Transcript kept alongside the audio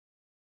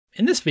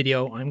In this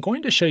video, I'm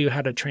going to show you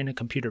how to train a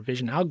computer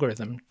vision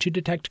algorithm to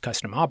detect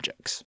custom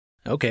objects.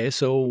 Okay,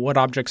 so what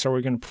objects are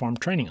we going to perform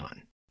training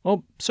on?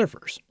 Well,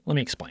 surfers. Let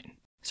me explain.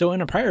 So in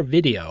a prior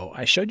video,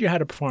 I showed you how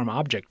to perform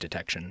object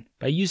detection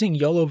by using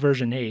YOLO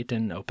version 8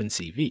 and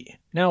OpenCV.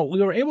 Now,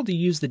 we were able to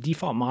use the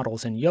default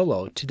models in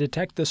YOLO to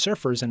detect the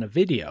surfers in a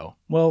video.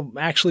 Well,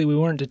 actually, we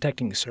weren't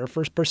detecting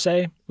surfers per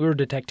se, we were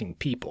detecting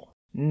people.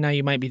 Now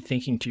you might be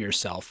thinking to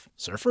yourself,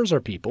 surfers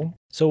are people,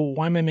 so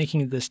why am I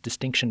making this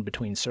distinction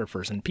between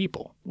surfers and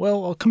people?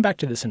 Well, I'll come back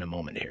to this in a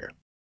moment here.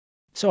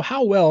 So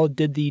how well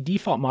did the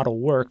default model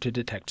work to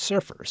detect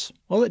surfers?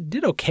 Well, it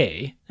did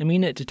okay.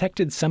 It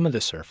detected some of the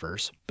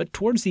surfers, but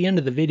towards the end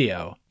of the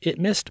video, it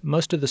missed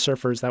most of the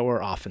surfers that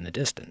were off in the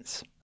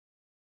distance.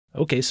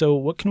 Okay, so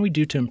what can we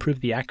do to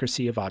improve the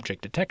accuracy of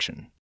object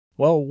detection?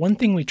 Well, one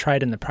thing we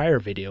tried in the prior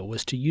video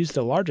was to use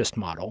the largest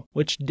model,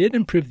 which did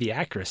improve the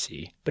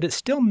accuracy, but it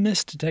still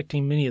missed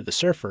detecting many of the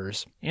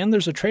surfers, and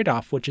there's a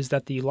trade-off, which is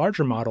that the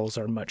larger models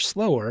are much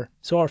slower,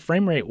 so our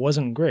frame rate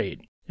wasn't great.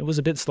 It was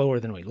a bit slower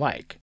than we'd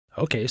like.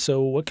 Okay,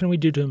 so what can we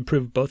do to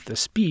improve both the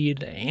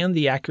speed and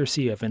the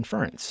accuracy of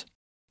inference?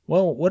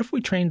 Well, what if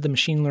we trained the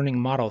machine learning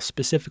model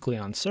specifically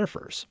on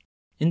surfers?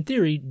 In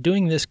theory,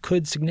 doing this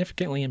could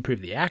significantly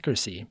improve the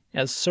accuracy,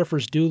 as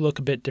surfers do look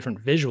a bit different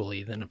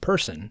visually than a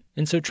person,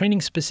 and so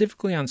training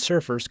specifically on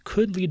surfers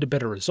could lead to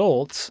better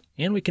results,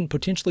 and we can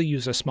potentially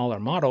use a smaller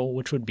model,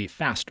 which would be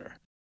faster.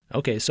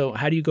 Okay, so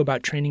how do you go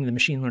about training the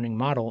machine learning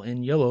model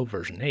in YOLO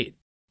version 8?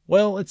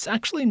 Well, it's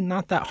actually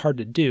not that hard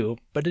to do,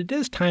 but it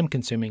is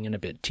time-consuming and a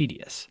bit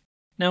tedious.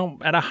 Now,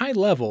 at a high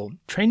level,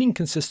 training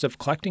consists of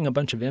collecting a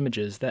bunch of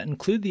images that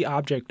include the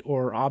object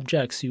or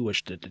objects you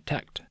wish to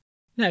detect.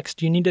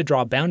 Next, you need to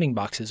draw bounding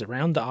boxes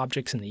around the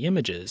objects in the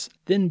images,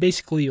 then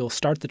basically you'll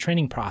start the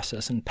training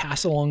process and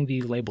pass along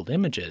the labeled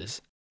images.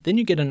 Then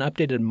you get an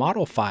updated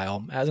model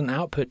file as an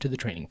output to the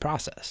training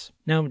process.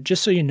 Now,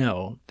 just so you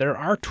know, there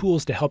are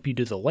tools to help you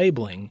do the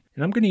labeling,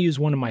 and I'm going to use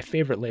one of my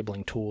favorite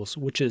labeling tools,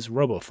 which is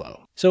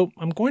RoboFlow. So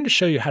I'm going to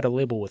show you how to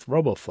label with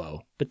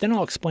RoboFlow, but then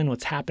I'll explain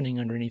what's happening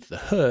underneath the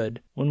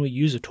hood when we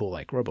use a tool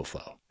like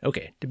RoboFlow.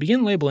 Okay, to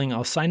begin labeling,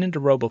 I'll sign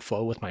into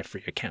RoboFlow with my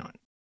free account.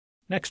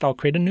 Next, I'll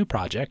create a new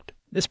project.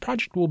 This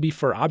project will be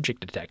for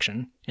object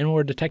detection, and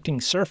we're detecting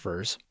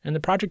surfers, and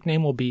the project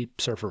name will be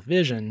Surfer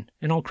Vision,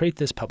 and I'll create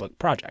this public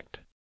project.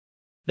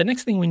 The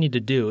next thing we need to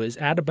do is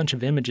add a bunch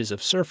of images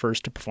of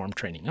surfers to perform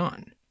training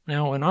on.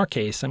 Now, in our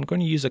case, I'm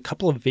going to use a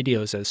couple of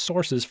videos as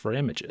sources for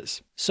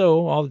images.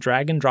 So I'll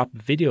drag and drop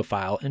a video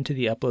file into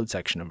the upload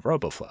section of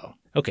RoboFlow.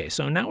 Okay,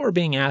 so now we're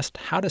being asked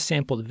how to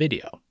sample the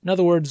video. In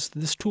other words,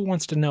 this tool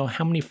wants to know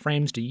how many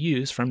frames to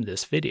use from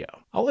this video.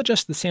 I'll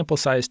adjust the sample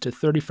size to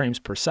 30 frames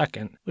per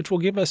second, which will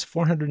give us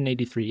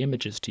 483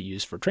 images to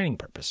use for training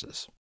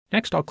purposes.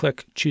 Next, I'll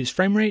click Choose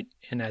Frame Rate,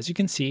 and as you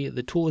can see,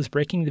 the tool is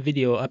breaking the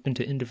video up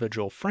into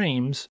individual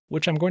frames,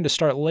 which I'm going to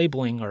start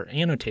labeling or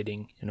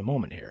annotating in a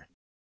moment here.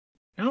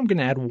 Now I'm going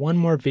to add one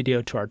more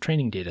video to our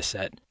training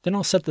dataset, then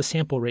I'll set the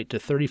sample rate to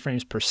 30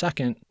 frames per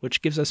second,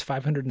 which gives us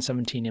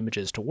 517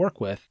 images to work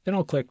with, then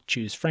I'll click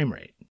Choose Frame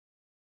Rate.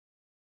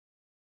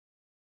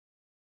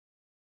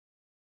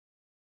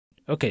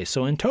 Okay,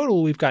 so in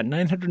total we've got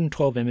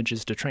 912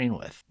 images to train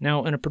with.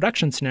 Now in a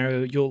production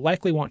scenario, you'll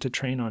likely want to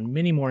train on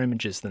many more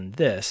images than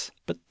this,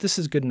 but this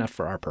is good enough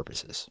for our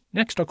purposes.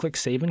 Next I'll click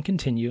Save and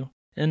Continue,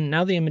 and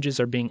now the images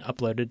are being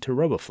uploaded to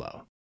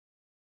RoboFlow.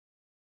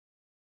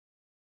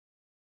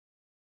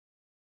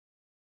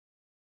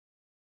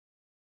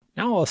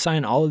 Now I'll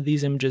assign all of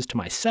these images to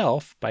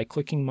myself by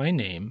clicking my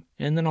name,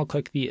 and then I'll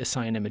click the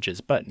Assign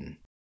Images button.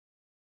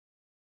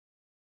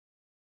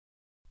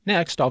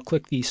 Next, I'll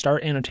click the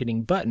Start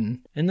Annotating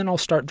button, and then I'll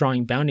start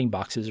drawing bounding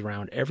boxes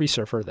around every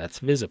surfer that's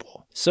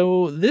visible.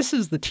 So this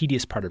is the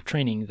tedious part of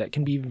training that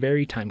can be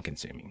very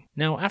time-consuming.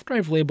 Now, after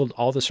I've labeled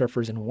all the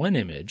surfers in one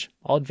image,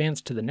 I'll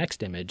advance to the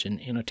next image and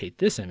annotate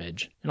this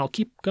image, and I'll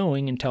keep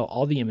going until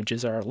all the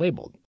images are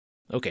labeled.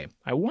 Okay,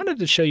 I wanted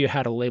to show you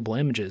how to label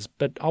images,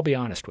 but I'll be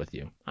honest with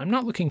you. I'm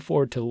not looking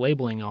forward to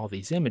labeling all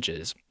these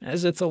images,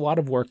 as it's a lot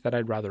of work that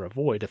I'd rather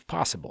avoid if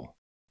possible.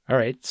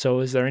 Alright, so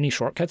is there any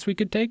shortcuts we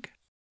could take?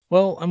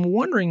 Well, I'm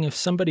wondering if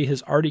somebody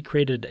has already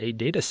created a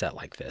dataset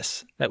like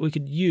this that we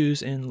could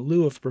use in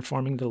lieu of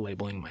performing the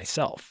labeling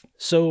myself.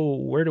 So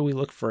where do we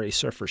look for a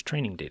surfer's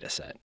training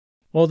dataset?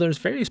 Well, there's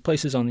various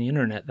places on the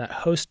internet that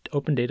host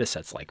open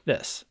datasets like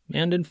this,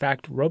 and in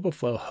fact,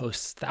 RoboFlow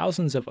hosts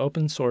thousands of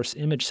open source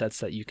image sets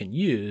that you can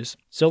use,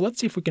 so let's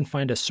see if we can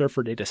find a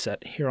surfer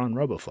dataset here on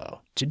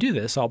RoboFlow. To do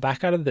this, I'll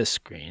back out of this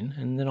screen,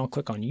 and then I'll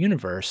click on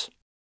Universe,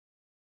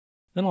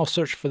 then I'll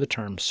search for the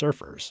term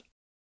surfers.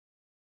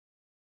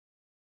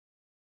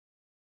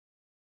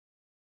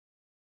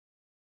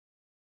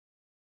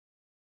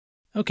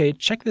 Okay,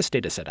 check this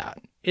dataset out.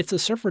 It's a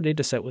surfer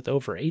dataset with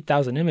over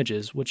 8,000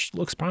 images, which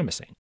looks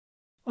promising.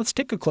 Let's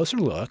take a closer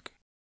look.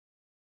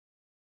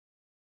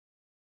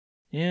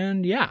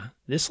 And yeah,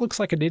 this looks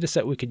like a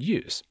dataset we could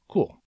use.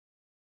 Cool.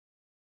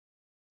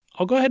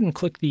 I'll go ahead and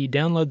click the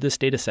Download this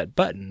dataset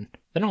button,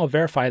 then I'll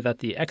verify that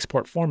the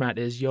export format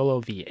is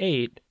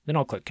YOLOv8, then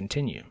I'll click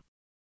Continue.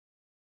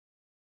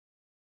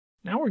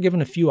 Now we're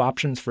given a few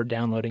options for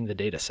downloading the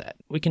dataset.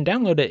 We can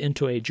download it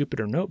into a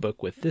Jupyter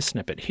notebook with this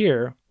snippet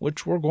here,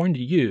 which we're going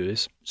to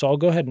use, so I'll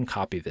go ahead and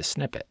copy this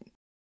snippet.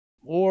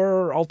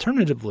 Or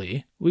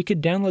alternatively, we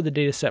could download the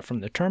dataset from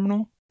the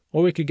terminal,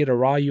 or we could get a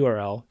raw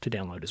URL to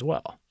download as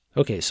well.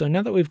 Okay, so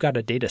now that we've got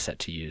a dataset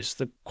to use,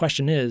 the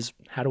question is,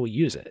 how do we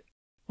use it?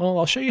 Well,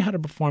 I'll show you how to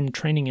perform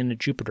training in a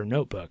Jupyter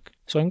notebook.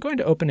 So I'm going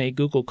to open a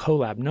Google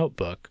Colab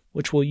notebook,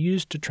 which we'll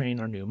use to train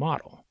our new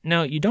model.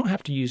 Now, you don't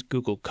have to use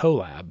Google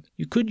Colab.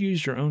 You could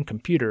use your own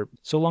computer,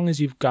 so long as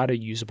you've got a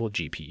usable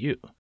GPU.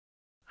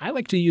 I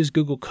like to use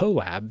Google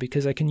Colab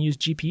because I can use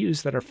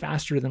GPUs that are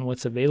faster than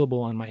what's available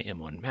on my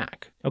M1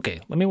 Mac. Okay,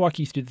 let me walk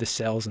you through the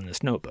cells in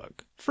this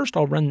notebook. First,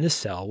 I'll run this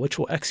cell, which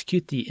will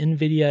execute the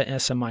NVIDIA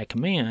SMI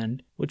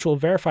command, which will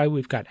verify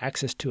we've got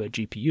access to a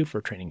GPU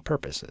for training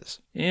purposes.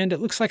 And it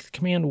looks like the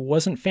command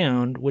wasn't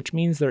found, which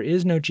means there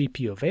is no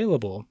GPU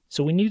available,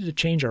 so we need to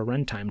change our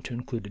runtime to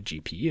include a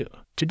GPU.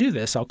 To do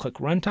this, I'll click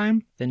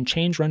Runtime, then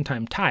change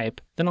runtime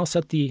type, then I'll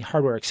set the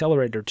hardware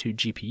accelerator to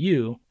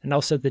GPU, and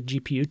I'll set the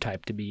GPU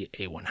type to be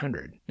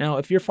A100. Now,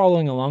 if you're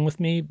following along with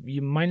me,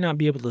 you might not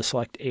be able to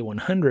select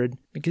A100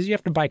 because you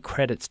have to buy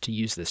credits to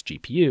use this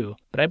GPU,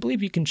 but I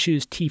believe you can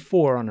choose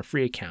T4 on a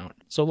free account,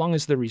 so long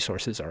as the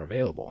resources are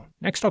available.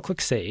 Next, I'll click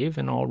Save,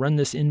 and I'll run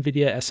this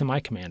NVIDIA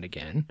SMI command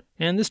again,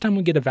 and this time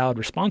we get a valid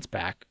response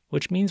back,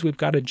 which means we've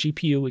got a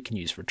GPU we can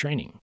use for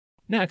training.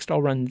 Next,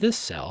 I'll run this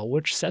cell,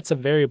 which sets a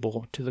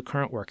variable to the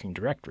current working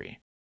directory.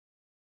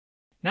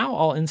 Now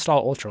I'll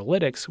install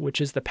Ultralytics, which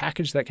is the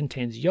package that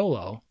contains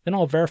YOLO, then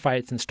I'll verify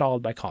it's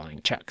installed by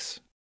calling checks.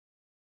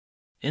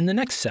 In the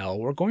next cell,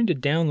 we're going to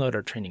download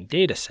our training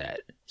dataset.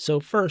 So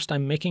first,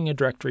 I'm making a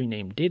directory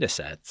named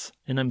datasets,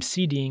 and I'm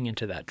CDing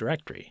into that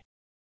directory.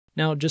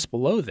 Now just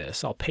below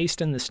this, I'll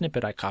paste in the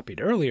snippet I copied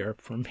earlier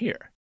from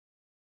here.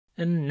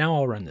 And now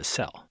I'll run this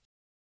cell.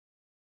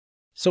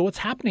 So what's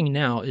happening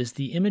now is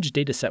the image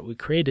dataset we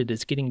created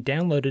is getting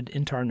downloaded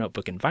into our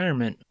notebook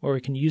environment where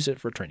we can use it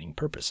for training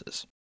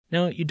purposes.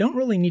 Now, you don't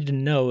really need to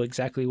know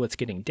exactly what's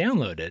getting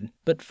downloaded,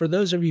 but for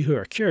those of you who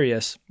are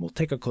curious, we'll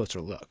take a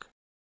closer look.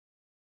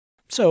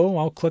 So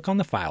I'll click on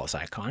the Files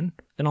icon,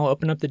 then I'll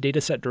open up the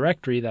dataset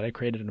directory that I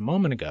created a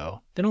moment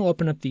ago, then I'll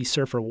open up the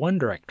Surfer1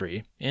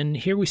 directory, and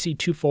here we see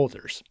two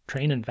folders,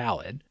 Train and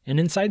Valid,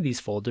 and inside these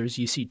folders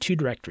you see two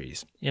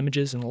directories,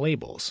 Images and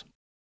Labels.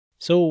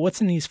 So what's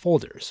in these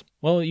folders?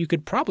 Well, you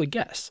could probably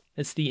guess.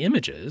 It's the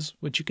images,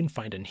 which you can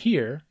find in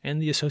here,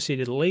 and the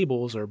associated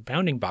labels or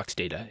bounding box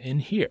data in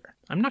here.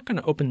 I'm not going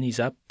to open these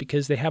up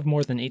because they have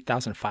more than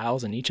 8,000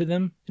 files in each of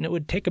them, and it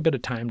would take a bit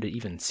of time to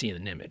even see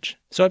an image.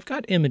 So I've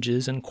got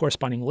images and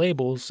corresponding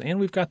labels, and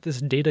we've got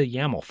this data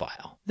YAML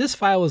file. This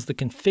file is the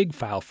config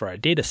file for our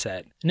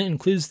dataset, and it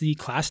includes the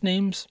class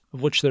names,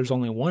 of which there's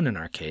only one in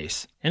our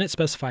case, and it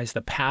specifies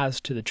the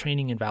paths to the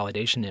training and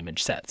validation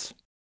image sets.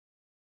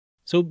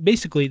 So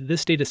basically,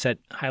 this dataset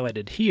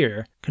highlighted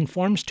here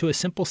conforms to a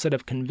simple set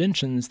of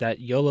conventions that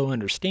YOLO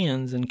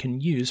understands and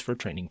can use for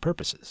training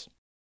purposes.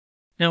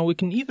 Now, we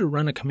can either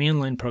run a command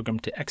line program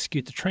to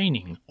execute the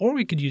training, or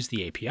we could use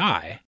the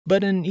API,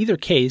 but in either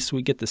case,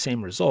 we get the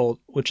same result,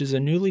 which is a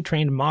newly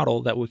trained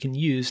model that we can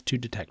use to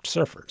detect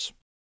surfers.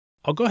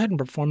 I'll go ahead and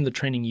perform the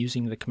training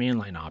using the command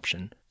line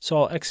option. So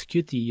I'll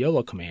execute the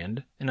YOLO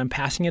command, and I'm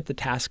passing it the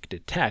task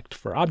detect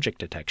for object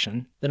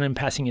detection, then I'm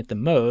passing it the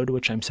mode,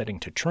 which I'm setting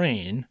to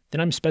train, then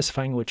I'm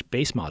specifying which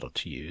base model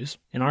to use.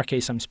 In our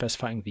case, I'm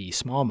specifying the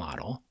small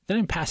model. Then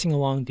I'm passing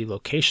along the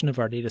location of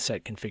our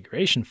dataset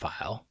configuration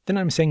file. Then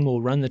I'm saying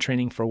we'll run the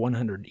training for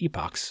 100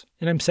 epochs,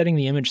 and I'm setting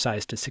the image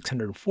size to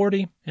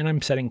 640, and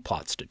I'm setting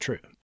plots to true.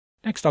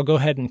 Next, I'll go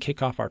ahead and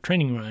kick off our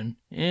training run,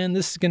 and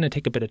this is going to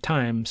take a bit of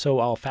time, so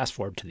I'll fast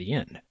forward to the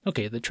end.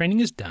 Okay, the training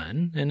is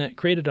done, and it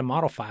created a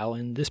model file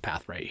in this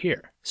path right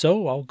here.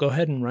 So I'll go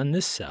ahead and run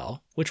this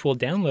cell, which will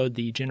download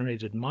the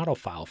generated model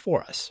file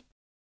for us.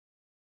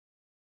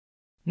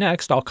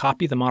 Next, I'll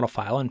copy the model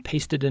file and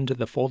paste it into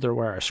the folder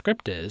where our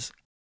script is.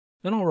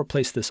 Then I'll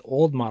replace this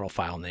old model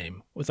file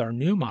name with our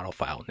new model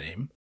file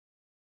name,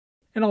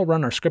 and I'll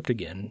run our script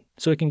again,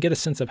 so we can get a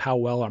sense of how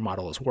well our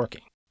model is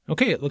working.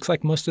 Okay, it looks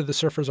like most of the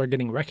surfers are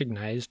getting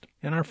recognized,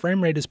 and our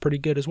frame rate is pretty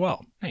good as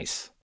well.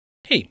 Nice.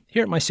 Hey,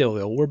 here at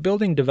Mycelial, we're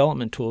building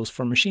development tools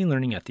for machine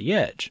learning at the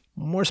edge.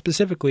 More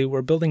specifically,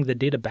 we're building the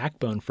data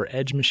backbone for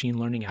edge machine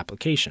learning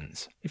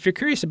applications. If you're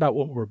curious about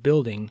what we're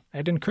building,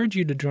 I'd encourage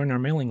you to join our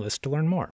mailing list to learn more.